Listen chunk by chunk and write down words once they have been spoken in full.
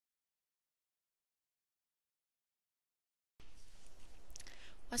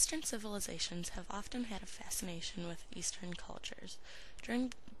Western civilizations have often had a fascination with Eastern cultures.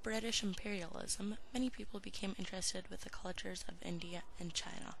 During British imperialism, many people became interested with the cultures of India and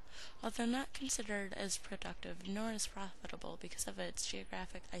China. Although not considered as productive nor as profitable because of its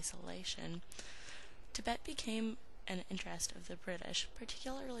geographic isolation, Tibet became an interest of the British,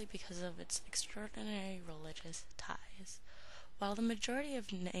 particularly because of its extraordinary religious ties. While the majority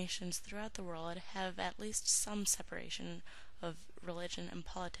of nations throughout the world have at least some separation of religion and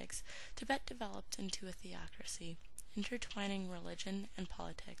politics, Tibet developed into a theocracy, intertwining religion and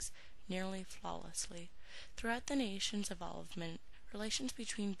politics nearly flawlessly. Throughout the nation's development, relations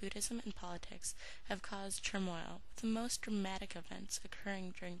between Buddhism and politics have caused turmoil, with the most dramatic events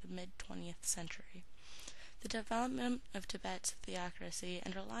occurring during the mid-20th century. The development of Tibet's theocracy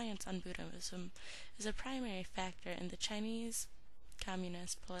and reliance on Buddhism is a primary factor in the Chinese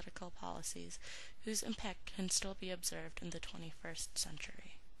communist political policies, whose impact can still be observed in the 21st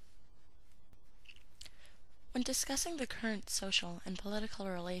century. When discussing the current social and political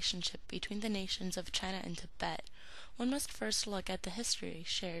relationship between the nations of China and Tibet, one must first look at the history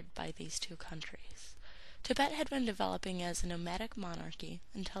shared by these two countries. Tibet had been developing as a nomadic monarchy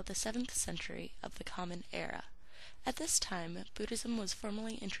until the 7th century of the Common Era. At this time, Buddhism was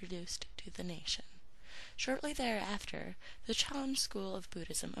formally introduced to the nation. Shortly thereafter, the Chan school of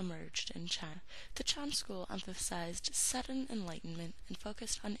Buddhism emerged in China. The Chan school emphasized sudden enlightenment and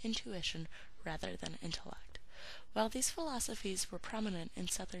focused on intuition rather than intellect. While these philosophies were prominent in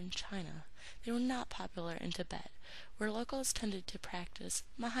southern China, they were not popular in Tibet, where locals tended to practice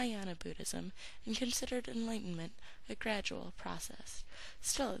Mahayana Buddhism and considered enlightenment a gradual process.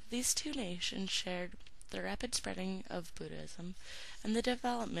 Still, these two nations shared the rapid spreading of Buddhism and the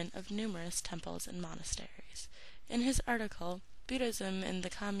development of numerous temples and monasteries. In his article, Buddhism in the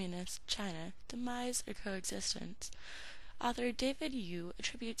Communist China, Demise or Coexistence, author David Yu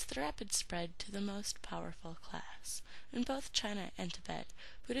attributes the rapid spread to the most powerful class. In both China and Tibet,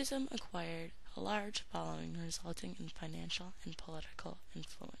 Buddhism acquired a large following, resulting in financial and political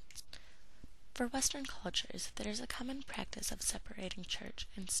influence. For Western cultures, there is a common practice of separating church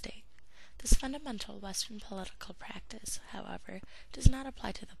and state. This fundamental Western political practice, however, does not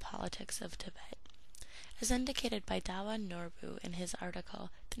apply to the politics of Tibet. As indicated by Dawa Norbu in his article,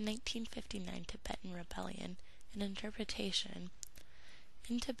 The 1959 Tibetan Rebellion, an Interpretation,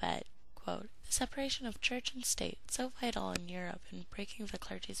 in Tibet, quote, the separation of church and state, so vital in Europe in breaking the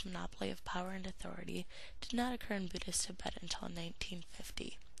clergy's monopoly of power and authority, did not occur in Buddhist Tibet until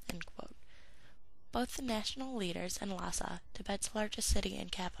 1950, end quote. Both the national leaders and Lhasa, Tibet's largest city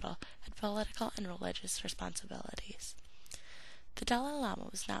and capital, had political and religious responsibilities. The Dalai Lama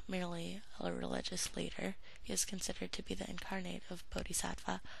was not merely a religious leader. He is considered to be the incarnate of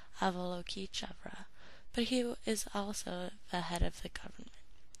Bodhisattva Avalokiteshvara, but he is also the head of the government.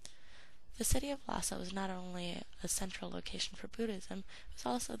 The city of Lhasa was not only a central location for Buddhism, it was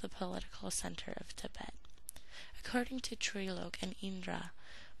also the political center of Tibet. According to Trilok and Indra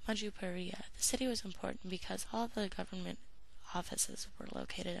Majupariya, the city was important because all the government offices were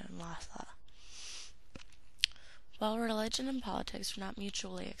located in Lhasa. While religion and politics were not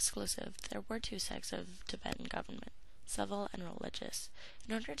mutually exclusive, there were two sects of Tibetan government, civil and religious.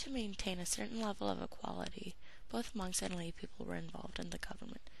 In order to maintain a certain level of equality, both monks and lay people were involved in the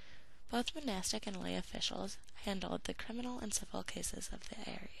government. Both monastic and lay officials handled the criminal and civil cases of the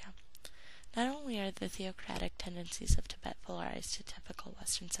area. Not only are the theocratic tendencies of Tibet polarized to typical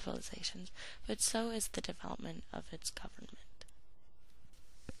Western civilizations, but so is the development of its government.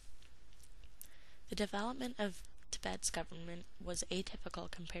 The development of Tibet's government was atypical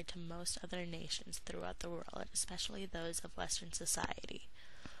compared to most other nations throughout the world, especially those of Western society.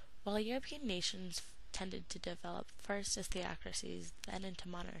 While European nations tended to develop first as theocracies, then into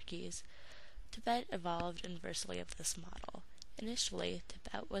monarchies, Tibet evolved inversely of this model. Initially,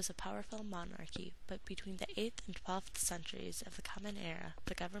 Tibet was a powerful monarchy, but between the 8th and 12th centuries of the Common Era,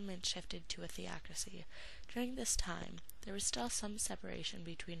 the government shifted to a theocracy. During this time, there was still some separation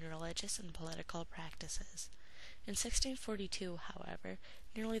between religious and political practices. In 1642, however,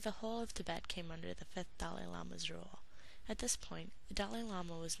 nearly the whole of Tibet came under the 5th Dalai Lama's rule. At this point, the Dalai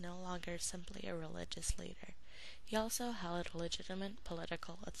Lama was no longer simply a religious leader. He also held legitimate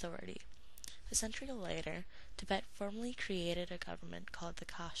political authority. A century later, Tibet formally created a government called the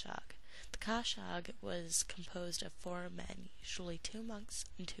Kashag. The Kashag was composed of 4 men, usually 2 monks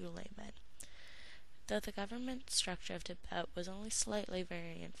and 2 laymen. Though the government structure of Tibet was only slightly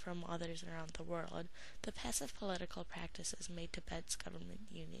variant from others around the world, the passive political practices made Tibet's government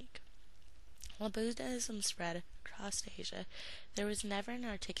unique. While Buddhism spread across Asia, there was never an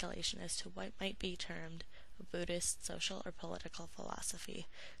articulation as to what might be termed a Buddhist social or political philosophy.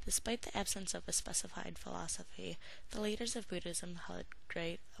 Despite the absence of a specified philosophy, the leaders of Buddhism held a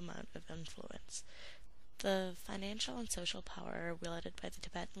great amount of influence. The financial and social power wielded by the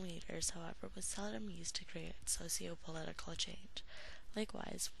Tibetan leaders, however, was seldom used to create socio-political change.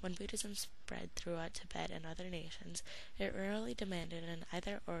 Likewise, when Buddhism spread throughout Tibet and other nations, it rarely demanded an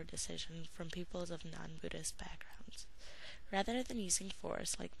either-or decision from peoples of non-Buddhist backgrounds. Rather than using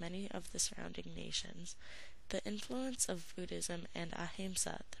force like many of the surrounding nations, the influence of Buddhism and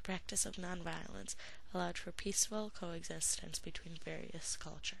ahimsa, the practice of nonviolence, allowed for peaceful coexistence between various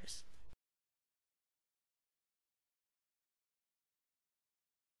cultures.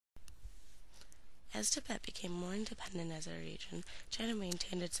 As Tibet became more independent as a region, China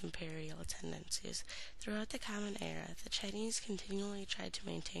maintained its imperial tendencies. Throughout the Common Era, the Chinese continually tried to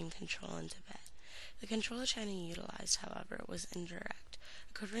maintain control in Tibet. The control China utilized, however, was indirect.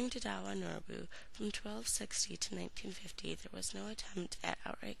 According to Dawa Norbu, from 1260 to 1950, there was no attempt at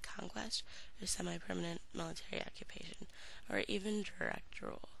outright conquest or semi-permanent military occupation, or even direct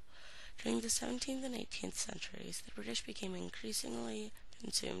rule. During the 17th and 18th centuries, the British became increasingly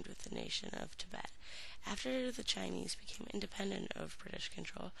consumed with the nation of Tibet. After the Chinese became independent of British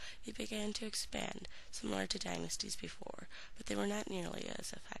control, they began to expand, similar to dynasties before, but they were not nearly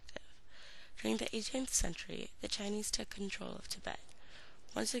as effective. During the 18th century, the Chinese took control of Tibet.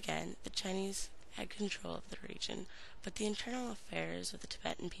 Once again, the Chinese had control of the region, but the internal affairs of the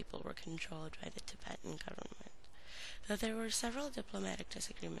Tibetan people were controlled by the Tibetan government. Though there were several diplomatic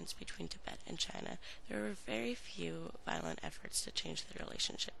disagreements between Tibet and China, there were very few violent efforts to change the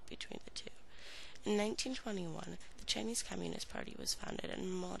relationship between the two. In 1921, the Chinese Communist Party was founded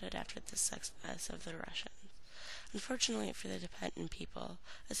and molded after the success of the Russians. Unfortunately for the Tibetan people,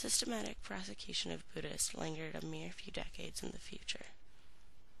 a systematic prosecution of Buddhists lingered a mere few decades in the future.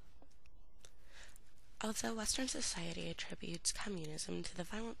 Although Western society attributes communism to the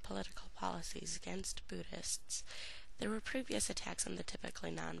violent political policies against Buddhists, there were previous attacks on the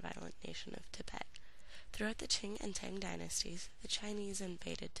typically nonviolent nation of Tibet. Throughout the Qing and Tang dynasties, the Chinese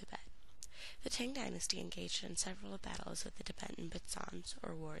invaded Tibet. The Tang dynasty engaged in several battles with the Tibetan Bitsons,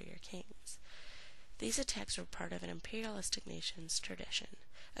 or warrior kings. These attacks were part of an imperialistic nation's tradition.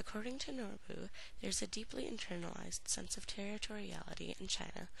 According to Norbu, there is a deeply internalized sense of territoriality in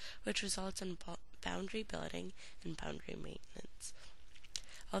China, which results in boundary building and boundary maintenance.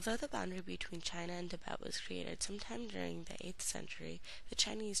 Although the boundary between China and Tibet was created sometime during the 8th century, the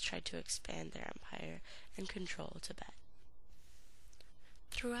Chinese tried to expand their empire and control Tibet.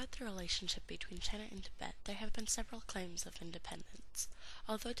 Throughout the relationship between China and Tibet, there have been several claims of independence.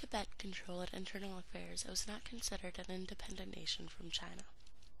 Although Tibet controlled internal affairs, it was not considered an independent nation from China.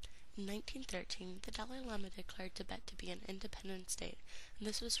 In 1913, the Dalai Lama declared Tibet to be an independent state, and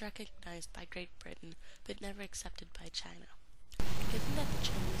this was recognized by Great Britain, but never accepted by China. Given that the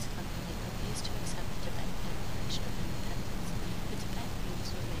Chinese government refused to accept the Tibetan Declaration of Independence, the Tibetans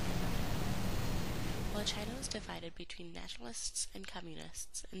were made independent. While China was divided between nationalists and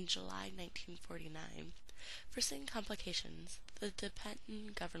communists in July 1949, foreseeing complications, the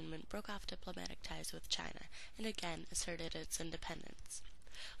Tibetan government broke off diplomatic ties with China and again asserted its independence.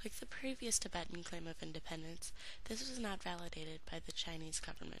 Like the previous Tibetan claim of independence, this was not validated by the Chinese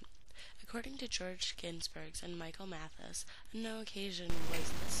government. According to George Ginsberg and Michael Mathis, on no occasion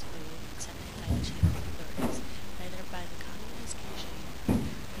was this move accepted by the Chinese authorities, neither by the communist regime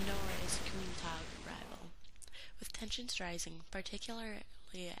nor its Kuomintang rival. With tensions rising, particularly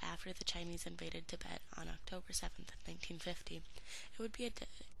after the Chinese invaded Tibet on October 7, 1950, it would be a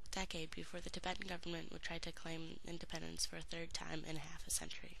decade before the Tibetan government would try to claim independence for a third time in half a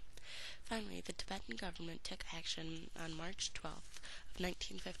century. Finally, the Tibetan government took action on March 12 of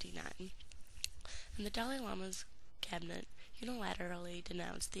 1959, and the Dalai Lama's cabinet unilaterally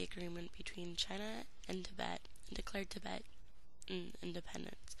denounced the agreement between China and Tibet and declared Tibet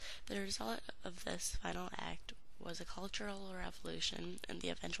independence. The result of this final act was a cultural revolution and the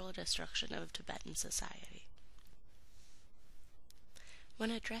eventual destruction of Tibetan society.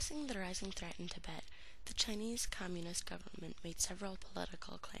 When addressing the rising threat in Tibet, the Chinese Communist government made several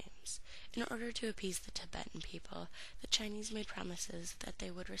political claims. In order to appease the Tibetan people, the Chinese made promises that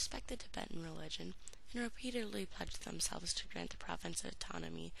they would respect the Tibetan religion and repeatedly pledged themselves to grant the province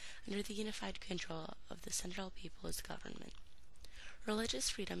autonomy under the unified control of the Central People's Government. Religious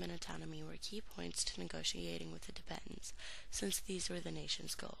freedom and autonomy were key points to negotiating with the Tibetans, since these were the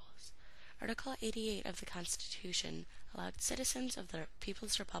nation's goals. Article 88 of the Constitution allowed citizens of the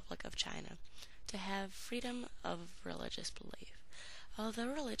People's Republic of China to have freedom of religious belief. Although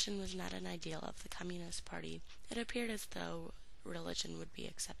religion was not an ideal of the Communist Party, it appeared as though religion would be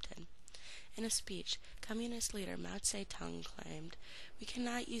accepted. In a speech, Communist leader Mao Zedong claimed, "We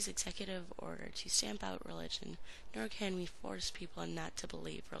cannot use executive order to stamp out religion, nor can we force people not to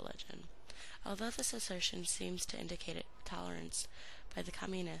believe religion." Although this assertion seems to indicate tolerance by the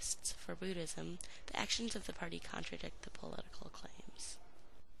Communists for Buddhism, the actions of the party contradict the political claims.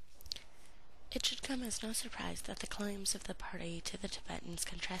 It should come as no surprise that the claims of the party to the Tibetans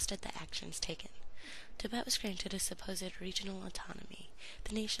contrasted the actions taken. Tibet was granted a supposed regional autonomy.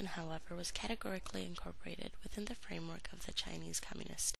 The nation, however, was categorically incorporated within the framework of the Chinese Communist